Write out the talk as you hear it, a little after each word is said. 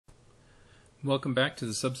Welcome back to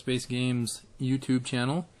the Subspace Games YouTube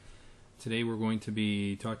channel. Today we're going to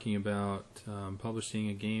be talking about publishing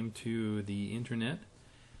a game to the internet.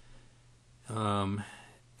 And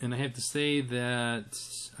I have to say that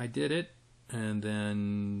I did it and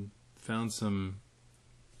then found some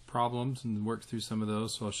problems and worked through some of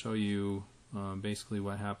those, so I'll show you basically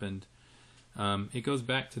what happened. It goes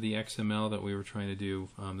back to the XML that we were trying to do,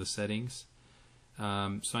 the settings.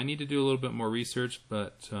 So I need to do a little bit more research,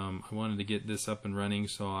 but I wanted to get this up and running,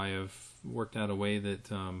 so I have worked out a way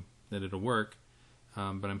that that it'll work,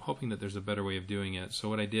 but I'm hoping that there's a better way of doing it. So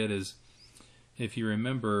what I did is, if you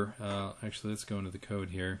remember, actually let's go into the code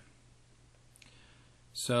here.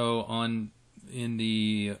 So in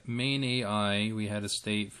the main AI we had a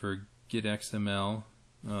state for get XML.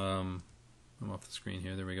 I'm off the screen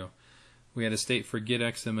here, there we go. We had a state for get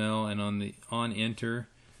XML, and on enter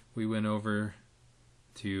we went over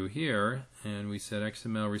to here and we said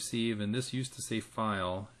XML receive, and this used to say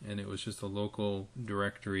file, and it was just a local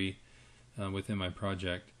directory within my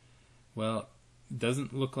project. Well, it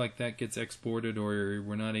doesn't look like that gets exported, or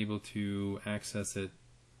we're not able to access it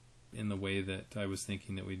in the way that I was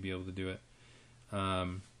thinking that we'd be able to do it.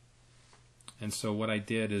 And so what I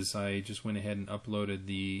did is I just went ahead and uploaded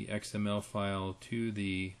the XML file to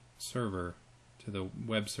the server, to the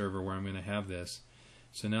web server where I'm going to have this.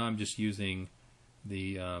 So now I'm just using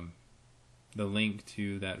the link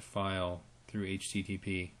to that file through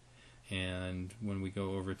HTTP, and when we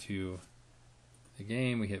go over to the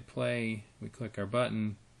game, we hit play, we click our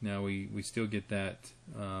button. Now we still get that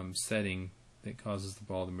setting that causes the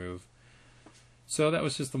ball to move. So that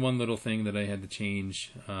was just the one little thing that I had to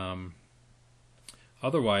change.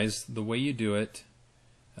 Otherwise, the way you do it,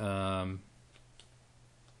 the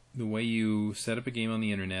way you set up a game on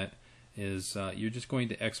the internet is you're just going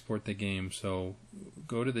to export the game. So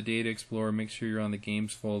go to the Data Explorer, make sure you're on the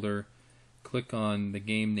Games folder, click on the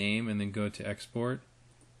game name, and then go to Export.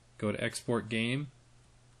 Go to Export Game,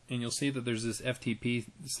 and you'll see that there's this FTP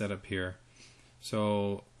set up here.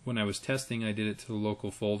 So when I was testing, I did it to the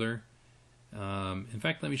local folder. In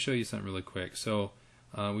fact, let me show you something really quick. So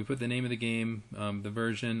we put the name of the game, the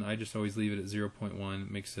version. I just always leave it at 0.1.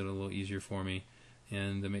 It makes it a little easier for me.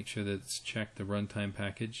 And to make sure that it's checked the runtime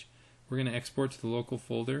package, we're going to export to the local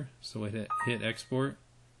folder. So I hit export.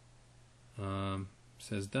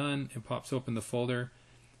 Says done. It pops open the folder.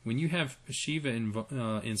 When you have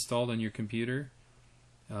ShiVa installed on your computer,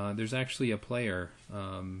 there's actually a player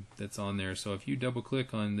that's on there. So if you double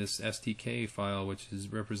click on this SDK file, which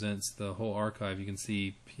represents the whole archive, you can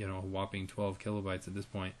see, a whopping 12 kilobytes at this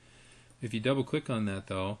point. If you double click on that,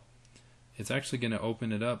 though, it's actually going to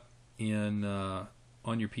open it up in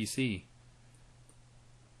on your PC.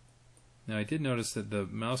 Now I did notice that the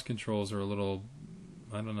mouse controls are a little,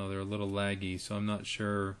 I don't know, they're a little laggy, so I'm not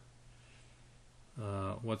sure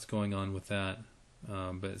what's going on with that.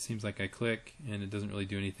 But it seems like I click and it doesn't really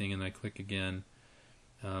do anything, and I click again.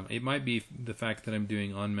 It might be the fact that I'm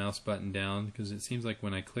doing on mouse button down, because it seems like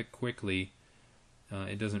when I click quickly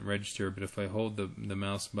it doesn't register, but if I hold the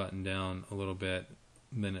mouse button down a little bit,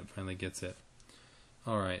 then it finally gets it.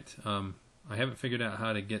 Alright, I haven't figured out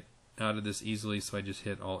how to get out of this easily, so I just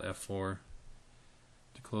hit Alt F4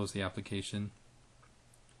 to close the application.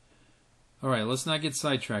 Alright, let's not get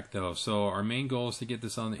sidetracked though. So our main goal is to get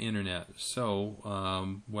this on the internet.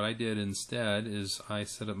 So what I did instead is I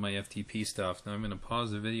set up my FTP stuff. Now I'm going to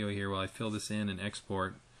pause the video here while I fill this in and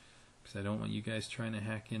export, because I don't want you guys trying to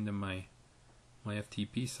hack into my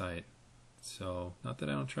FTP site. So, not that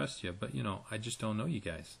I don't trust you, but I just don't know you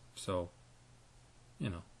guys. So,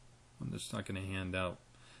 I'm just not going to hand out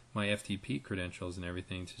my FTP credentials and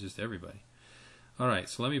everything to just everybody. Alright,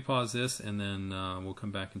 so let me pause this, and then we'll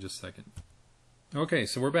come back in just a second. Okay,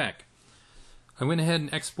 so we're back. I went ahead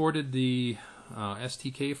and exported the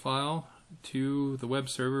SDK file to the web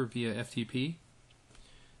server via FTP.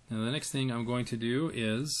 Now the next thing I'm going to do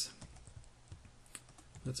is,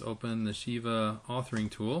 let's open the ShiVa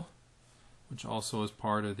authoring tool, which also is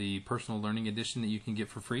part of the personal learning edition that you can get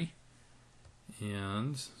for free. And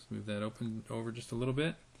let's move that over just a little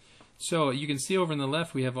bit. So you can see over on the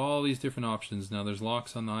left we have all these different options. Now there's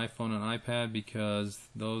locks on the iPhone and iPad because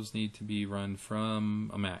those need to be run from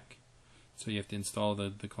a Mac. So you have to install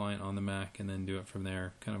the client on the Mac and then do it from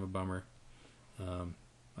there. Kind of a bummer. I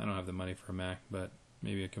don't have the money for a Mac, but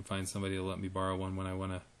maybe I can find somebody to let me borrow one when I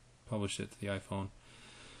want to publish it to the iPhone.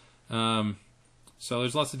 So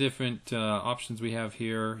there's lots of different options we have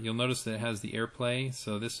here. You'll notice that it has the AirPlay.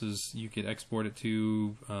 So this is, you could export it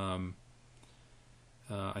to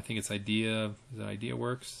I think it's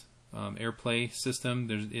IdeaWorks AirPlay system.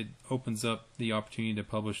 It opens up the opportunity to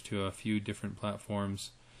publish to a few different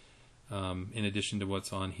platforms. in addition to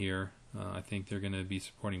what's on here. I think they're going to be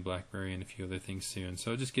supporting BlackBerry and a few other things soon,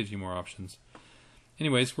 so it just gives you more options.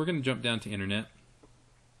 Anyways, we're going to jump down to Internet.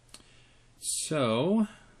 So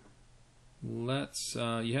let's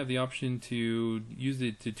you have the option to use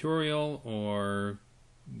the tutorial or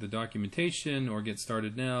the documentation or get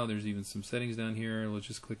started now. There's even some settings down here. Let's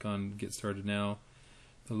just click on get started now.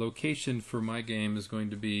 The location for my game is going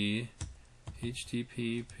to be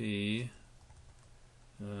http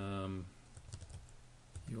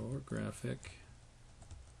your graphic,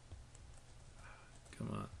 come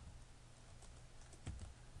on,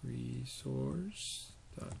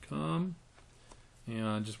 resource.com. And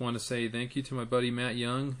I just want to say thank you to my buddy Matt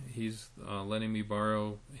Young. He's letting me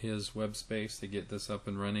borrow his web space to get this up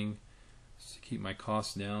and running, to keep my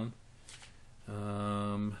costs down.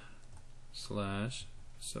 Slash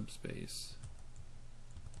subspace.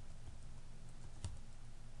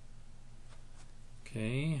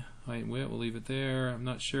 Okay, height and width, we'll leave it there. I'm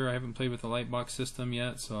not sure, I haven't played with the Lightbox system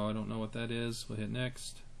yet, so I don't know what that is. We'll hit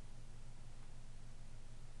next.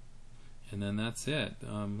 And then that's it.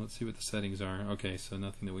 Let's see what the settings are. Okay, so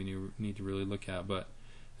nothing that we need to really look at, but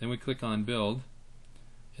then we click on build.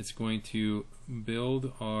 It's going to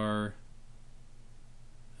build our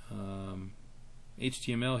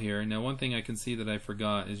HTML here. Now one thing I can see that I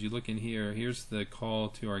forgot is you look in here, here's the call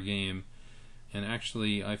to our game, and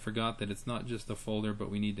actually I forgot that it's not just a folder, but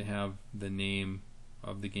we need to have the name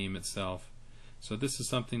of the game itself. So this is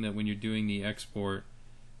something that when you're doing the export,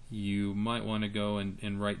 you might want to go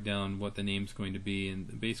and write down what the name's going to be,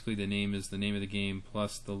 and basically the name is the name of the game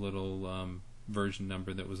plus the little version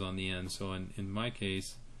number that was on the end. So in my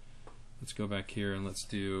case, let's go back here and let's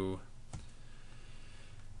do,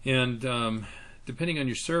 and depending on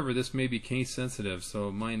your server, this may be case sensitive,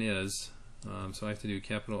 so mine is. So I have to do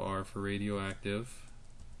capital R for radioactive.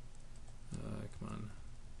 Come on.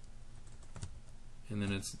 And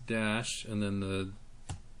then it's dash, and then the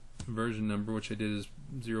version number, which I did is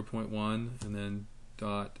 0.1, and then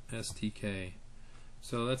 .stk.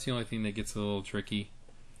 So that's the only thing that gets a little tricky.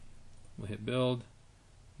 We'll hit build.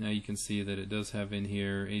 Now you can see that it does have in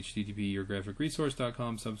here http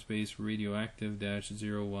yourgraphicresource.com subspace radioactive dash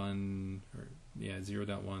 01 or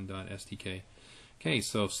 0.1.stk. Okay,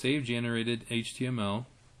 so save generated HTML.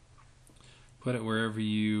 Put it wherever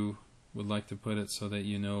you would like to put it so that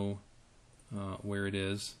you know where it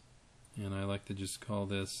is. And I like to just call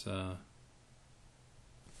this,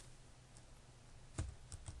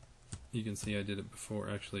 you can see I did it before,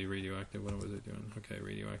 actually radioactive. What was I doing? Okay,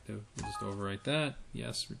 radioactive. We'll just overwrite that.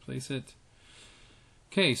 Yes, replace it.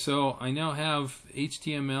 Okay, so I now have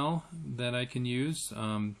HTML that I can use.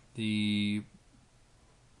 The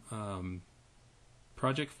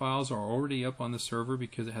project files are already up on the server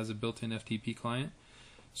because it has a built-in FTP client.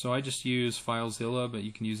 So I just use FileZilla, but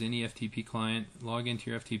you can use any FTP client. Log into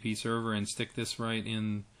your FTP server and stick this right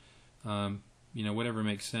in, whatever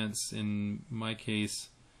makes sense. In my case,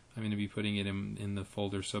 I'm going to be putting it in the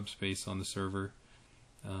folder subspace on the server.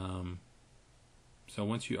 So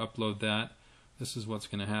once you upload that, this is what's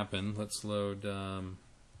going to happen. Let's load.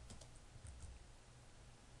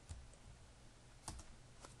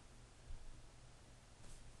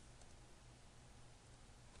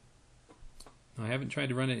 I haven't tried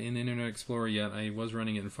to run it in Internet Explorer yet. I was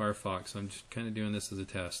running it in Firefox, so I'm just kind of doing this as a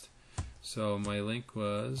test. So my link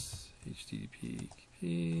was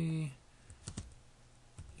http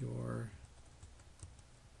your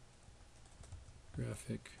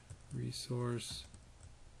graphic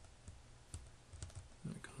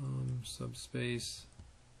resource.com subspace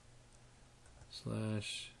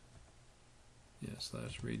slash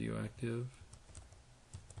radioactive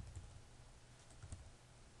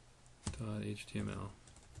 .html.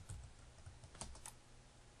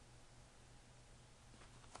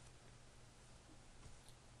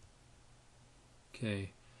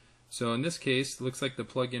 Okay, so in this case, it looks like the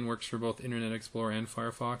plugin works for both Internet Explorer and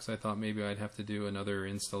Firefox. I thought maybe I'd have to do another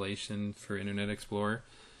installation for Internet Explorer.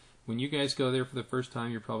 When you guys go there for the first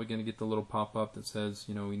time, you're probably going to get the little pop-up that says,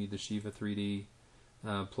 we need the ShiVa3D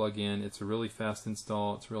plugin. It's a really fast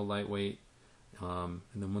install. It's real lightweight. And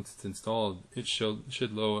then once it's installed, it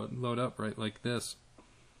should load up right like this.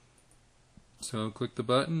 So click the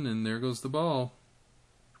button and there goes the ball.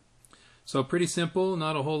 So pretty simple,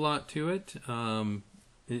 not a whole lot to it.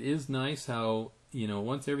 It is nice how,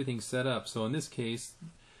 once everything's set up. So in this case,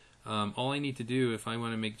 all I need to do if I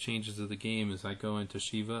want to make changes to the game is I go into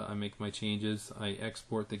ShiVa, I make my changes, I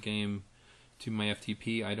export the game to my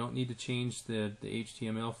FTP. I don't need to change the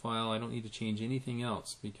HTML file. I don't need to change anything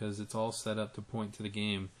else because it's all set up to point to the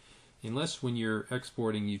game. Unless when you're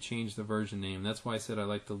exporting you change the version name. That's why I said I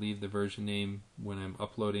like to leave the version name when I'm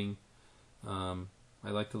uploading I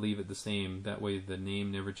like to leave it the same. That way the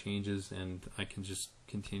name never changes, and I can just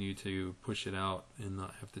continue to push it out and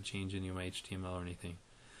not have to change any of my HTML or anything.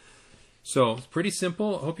 So it's pretty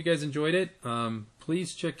simple. I hope you guys enjoyed it.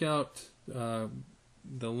 Please check out the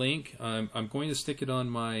link. I'm going to stick it on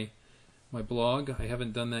my blog. I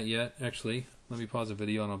haven't done that yet. Actually, let me pause the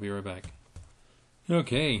video and I'll be right back.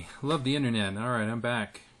 Okay, love the internet. All right, I'm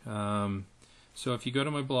back. So if you go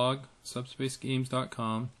to my blog,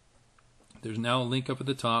 subspacegames.com, there's now a link up at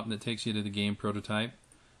the top that takes you to the game prototype,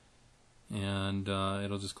 and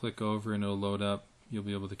it'll just click over and it'll load up. You'll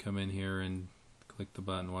be able to come in here and click the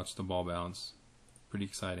button, watch the ball bounce. Pretty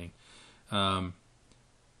exciting. The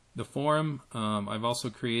forum I've also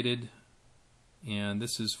created, and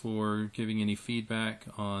this is for giving any feedback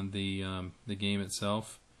on the game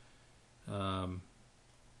itself.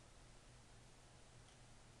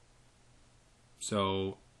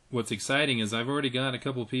 So what's exciting is I've already got a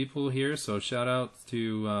couple people here, so shout out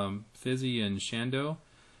to Fizzy and Shando.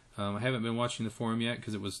 I haven't been watching the forum yet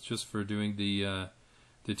because it was just for doing the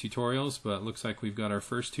tutorials, but it looks like we've got our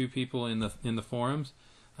first 2 people in the forums.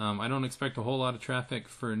 I don't expect a whole lot of traffic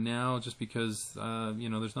for now, just because you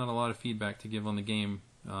know, there's not a lot of feedback to give on the game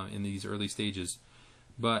in these early stages.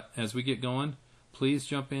 But as we get going, please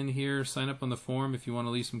jump in here, sign up on the forum if you want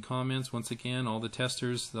to leave some comments. Once again, all the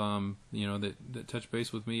testers you know, that touch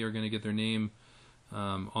base with me are going to get their name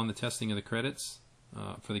on the testing of the credits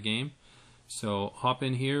for the game. So hop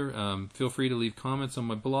in here. Feel free to leave comments on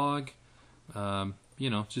my blog. You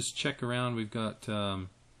know, just check around. We've got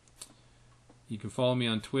you can follow me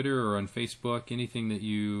on Twitter or on Facebook, anything that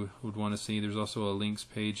you would want to see. There's also a links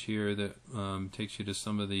page here that takes you to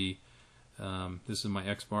some of the this is my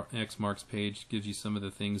X marks page, gives you some of the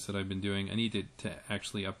things that I've been doing. I need to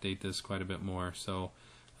actually update this quite a bit more, so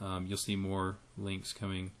you'll see more links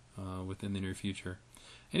coming within the near future.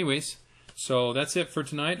 Anyways, so that's it for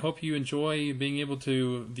tonight. Hope you enjoy being able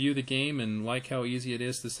to view the game and like how easy it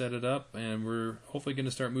is to set it up, and we're hopefully going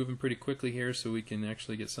to start moving pretty quickly here so we can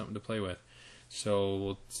actually get something to play with. So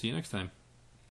we'll see you next time.